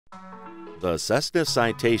The Cessna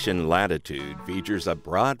Citation Latitude features a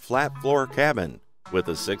broad flat floor cabin with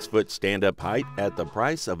a 6-foot stand-up height at the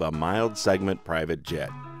price of a mild segment private jet,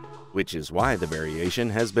 which is why the variation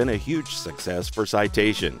has been a huge success for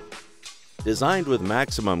Citation. Designed with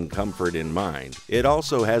maximum comfort in mind, it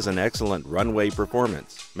also has an excellent runway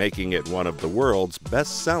performance, making it one of the world's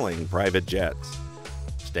best-selling private jets.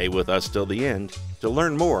 Stay with us till the end to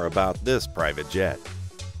learn more about this private jet.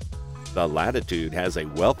 The Latitude has a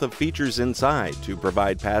wealth of features inside to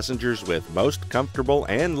provide passengers with most comfortable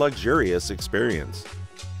and luxurious experience.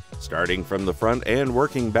 Starting from the front and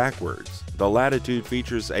working backwards, the Latitude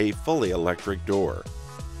features a fully electric door.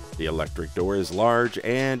 The electric door is large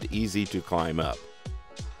and easy to climb up.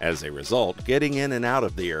 As a result, getting in and out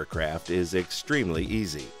of the aircraft is extremely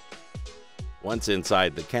easy. Once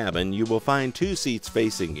inside the cabin, you will find 2 seats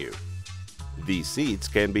facing you. These seats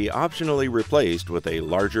can be optionally replaced with a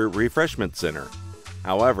larger refreshment center.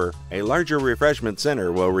 However, a larger refreshment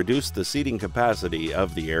center will reduce the seating capacity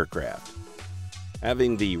of the aircraft.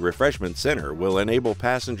 Having the refreshment center will enable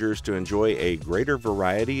passengers to enjoy a greater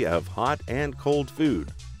variety of hot and cold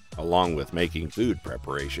food, along with making food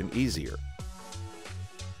preparation easier.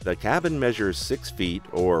 The cabin measures 6 feet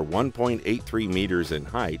or 1.83 meters in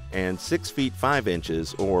height and 6 feet 5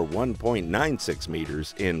 inches or 1.96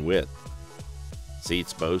 meters in width.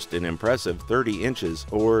 Seats boast an impressive 30 inches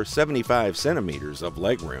or 75 centimeters of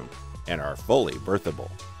legroom and are fully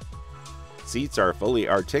berthable. Seats are fully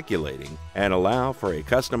articulating and allow for a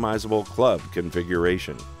customizable club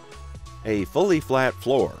configuration. A fully flat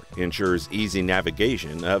floor ensures easy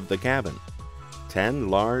navigation of the cabin. 10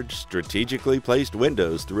 large, strategically placed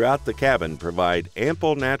windows throughout the cabin provide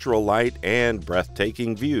ample natural light and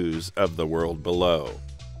breathtaking views of the world below.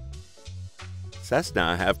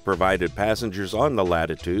 Cessna have provided passengers on the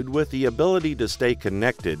Latitude with the ability to stay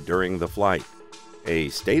connected during the flight. A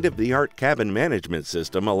state-of-the-art cabin management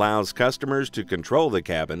system allows customers to control the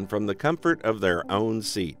cabin from the comfort of their own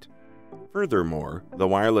seat. Furthermore, the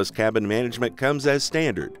wireless cabin management comes as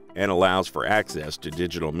standard and allows for access to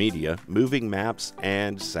digital media, moving maps,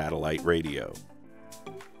 and satellite radio.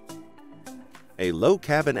 A low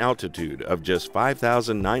cabin altitude of just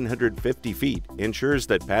 5,950 feet ensures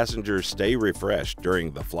that passengers stay refreshed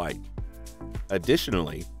during the flight.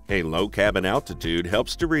 Additionally, a low cabin altitude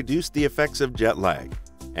helps to reduce the effects of jet lag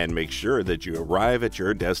and make sure that you arrive at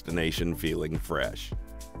your destination feeling fresh.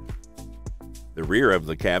 The rear of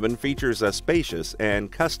the cabin features a spacious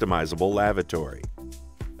and customizable lavatory.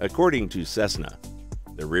 According to Cessna,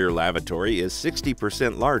 the rear lavatory is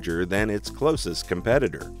 60% larger than its closest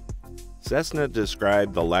competitor. Cessna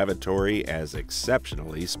described the lavatory as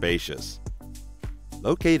exceptionally spacious.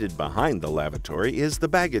 Located behind the lavatory is the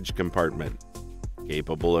baggage compartment.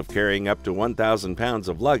 Capable of carrying up to 1,000 pounds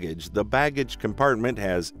of luggage, the baggage compartment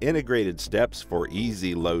has integrated steps for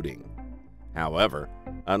easy loading. However,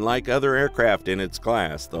 unlike other aircraft in its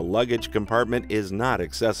class, the luggage compartment is not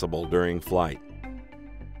accessible during flight.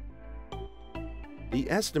 The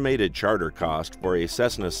estimated charter cost for a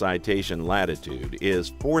Cessna Citation Latitude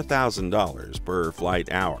is $4,000 per flight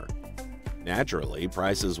hour. Naturally,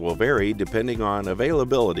 prices will vary depending on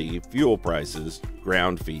availability, fuel prices,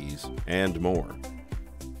 ground fees, and more.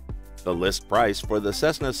 The list price for the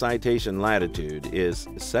Cessna Citation Latitude is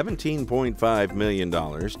 $17.5 million to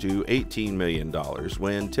 $18 million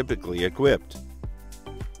when typically equipped.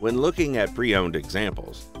 When looking at pre-owned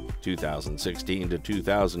examples, 2016 to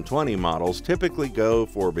 2020 models typically go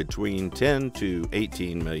for between $10 to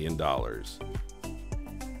 $18 million.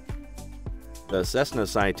 The Cessna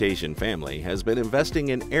Citation family has been investing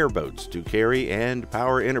in airboats to carry and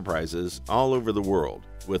power enterprises all over the world,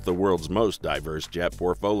 with the world's most diverse jet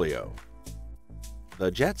portfolio.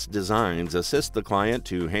 The jet's designs assist the client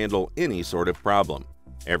to handle any sort of problem.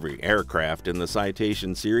 Every aircraft in the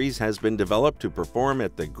Citation series has been developed to perform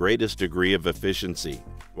at the greatest degree of efficiency,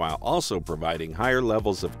 while also providing higher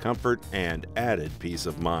levels of comfort and added peace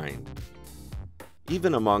of mind.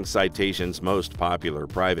 Even among Citation's most popular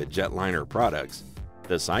private jetliner products,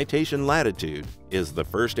 the Citation Latitude is the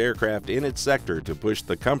first aircraft in its sector to push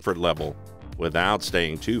the comfort level without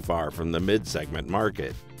staying too far from the mid-segment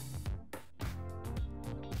market.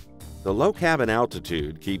 The low cabin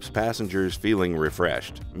altitude keeps passengers feeling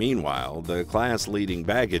refreshed. Meanwhile, the class-leading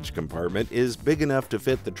baggage compartment is big enough to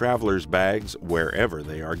fit the traveler's bags wherever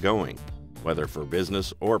they are going, whether for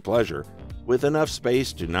business or pleasure, with enough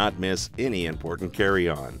space to not miss any important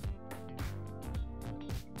carry-on.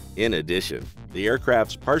 In addition, the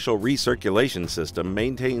aircraft's partial recirculation system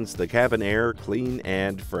maintains the cabin air clean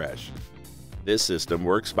and fresh. This system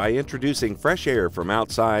works by introducing fresh air from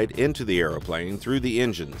outside into the aeroplane through the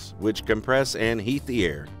engines, which compress and heat the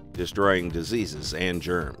air destroying diseases and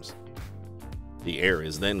germs. The air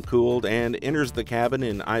is then cooled and enters the cabin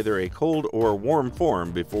in either a cold or warm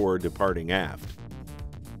form before departing aft.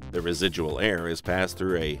 The residual air is passed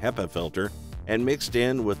through a HEPA filter and mixed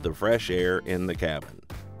in with the fresh air in the cabin.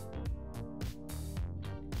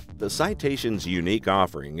 The Citation's unique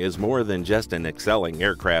offering is more than just an excelling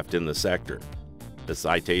aircraft in the sector. The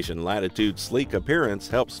Citation Latitude's sleek appearance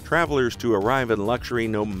helps travelers to arrive in luxury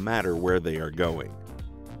no matter where they are going.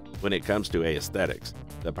 When it comes to aesthetics,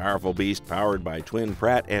 the powerful beast powered by twin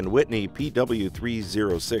Pratt & Whitney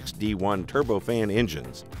PW306D1 turbofan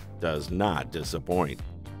engines does not disappoint.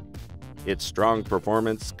 Its strong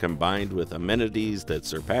performance, combined with amenities that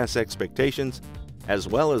surpass expectations, as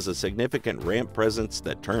well as a significant ramp presence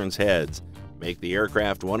that turns heads, make the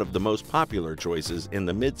aircraft one of the most popular choices in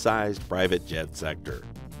the mid-sized private jet sector.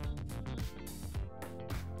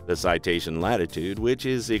 The Citation Latitude, which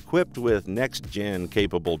is equipped with next-gen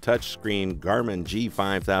capable touchscreen Garmin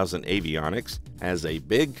G5000 avionics, has a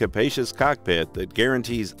big, capacious cockpit that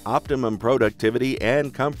guarantees optimum productivity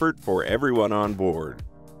and comfort for everyone on board.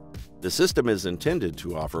 The system is intended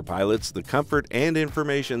to offer pilots the comfort and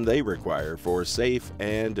information they require for safe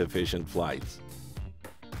and efficient flights.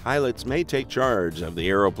 Pilots may take charge of the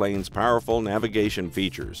aeroplane's powerful navigation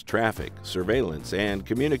features, traffic, surveillance, and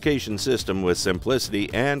communication system with simplicity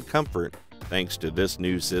and comfort thanks to this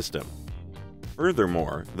new system.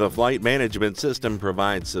 Furthermore, the flight management system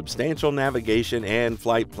provides substantial navigation and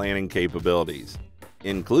flight planning capabilities,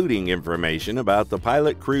 including information about the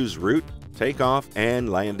pilot crew's route, takeoff,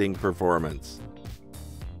 and landing performance.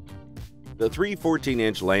 The three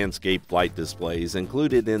 14-inch landscape flight displays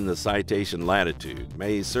included in the Citation Latitude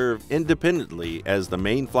may serve independently as the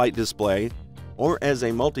main flight display or as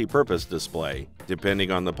a multi-purpose display, depending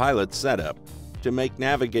on the pilot's setup, to make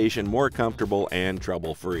navigation more comfortable and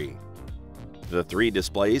trouble-free. The three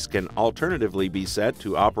displays can alternatively be set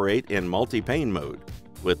to operate in multi-pane mode,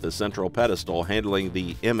 with the central pedestal handling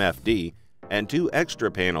the MFD and two extra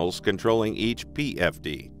panels controlling each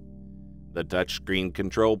PFD. The touchscreen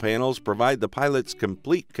control panels provide the pilots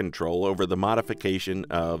complete control over the modification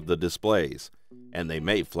of the displays, and they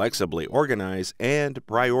may flexibly organize and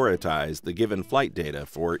prioritize the given flight data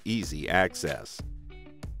for easy access.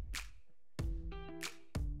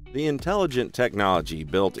 The intelligent technology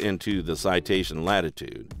built into the Citation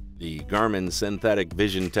Latitude, the Garmin Synthetic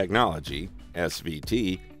Vision Technology,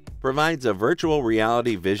 SVT, provides a virtual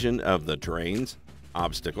reality vision of the terrains,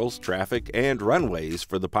 obstacles, traffic, and runways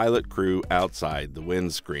for the pilot crew outside the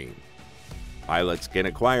windscreen. Pilots can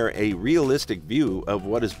acquire a realistic view of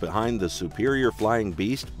what is behind the superior flying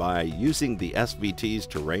beast by using the SVT's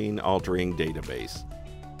terrain-altering database.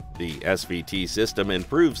 The SVT system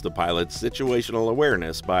improves the pilot's situational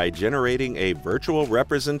awareness by generating a virtual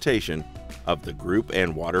representation of the group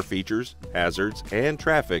and water features, hazards, and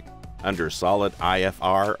traffic under solid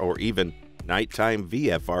IFR or even nighttime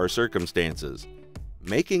VFR circumstances,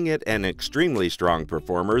 making it an extremely strong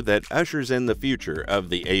performer that ushers in the future of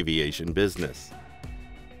the aviation business.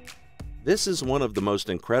 This is one of the most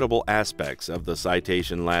incredible aspects of the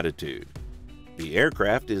Citation Latitude. The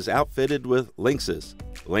aircraft is outfitted with Linksys,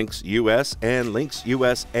 Lynx US, and Lynx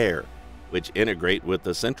US Air, which integrate with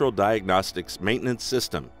the Central Diagnostics Maintenance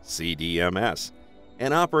System, CDMS,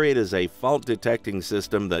 and operate as a fault-detecting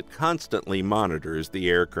system that constantly monitors the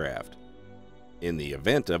aircraft. In the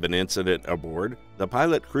event of an incident aboard, the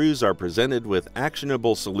pilot crews are presented with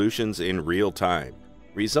actionable solutions in real time,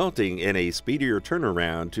 resulting in a speedier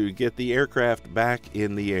turnaround to get the aircraft back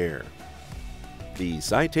in the air. The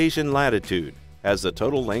Citation Latitude has a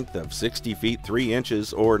total length of 60 feet 3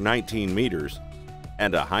 inches or 19 meters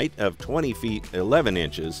and a height of 20 feet 11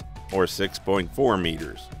 inches or 6.4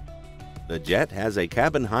 meters. The jet has a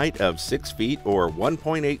cabin height of 6 feet or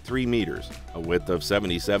 1.83 meters, a width of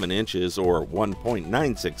 77 inches or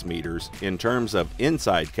 1.96 meters in terms of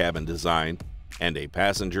inside cabin design, and a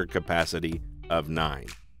passenger capacity of 9.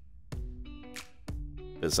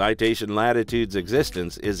 The Citation Latitude's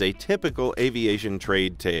existence is a typical aviation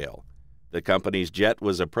trade tale. The company's jet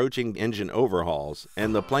was approaching engine overhauls,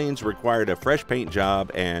 and the planes required a fresh paint job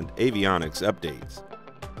and avionics updates.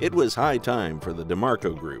 It was high time for the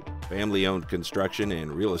DeMarco Group, family-owned construction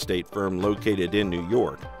and real estate firm located in New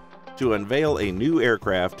York, to unveil a new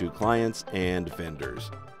aircraft to clients and vendors.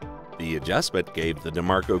 The adjustment gave the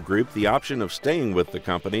DeMarco Group the option of staying with the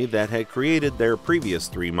company that had created their previous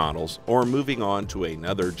 3 models or moving on to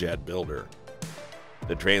another jet builder.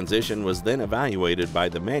 The transition was then evaluated by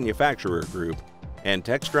the manufacturer group, and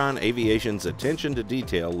Textron Aviation's attention to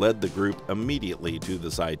detail led the group immediately to the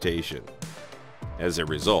Citation. As a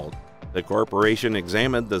result, The corporation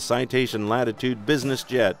examined the Citation Latitude business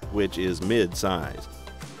jet, which is mid-sized.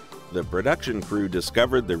 The production crew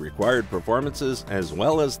discovered the required performances as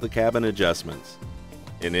well as the cabin adjustments.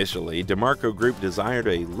 Initially, DeMarco Group desired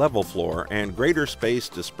a level floor and greater space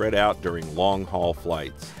to spread out during long-haul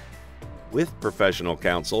flights. With professional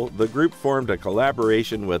counsel, the group formed a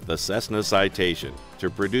collaboration with the Cessna Citation to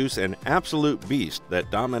produce an absolute beast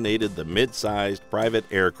that dominated the mid-sized private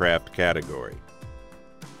aircraft category.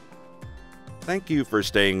 Thank you for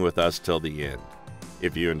staying with us till the end.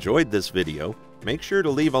 If you enjoyed this video, make sure to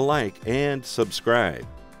leave a like and subscribe.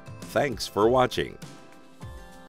 Thanks for watching.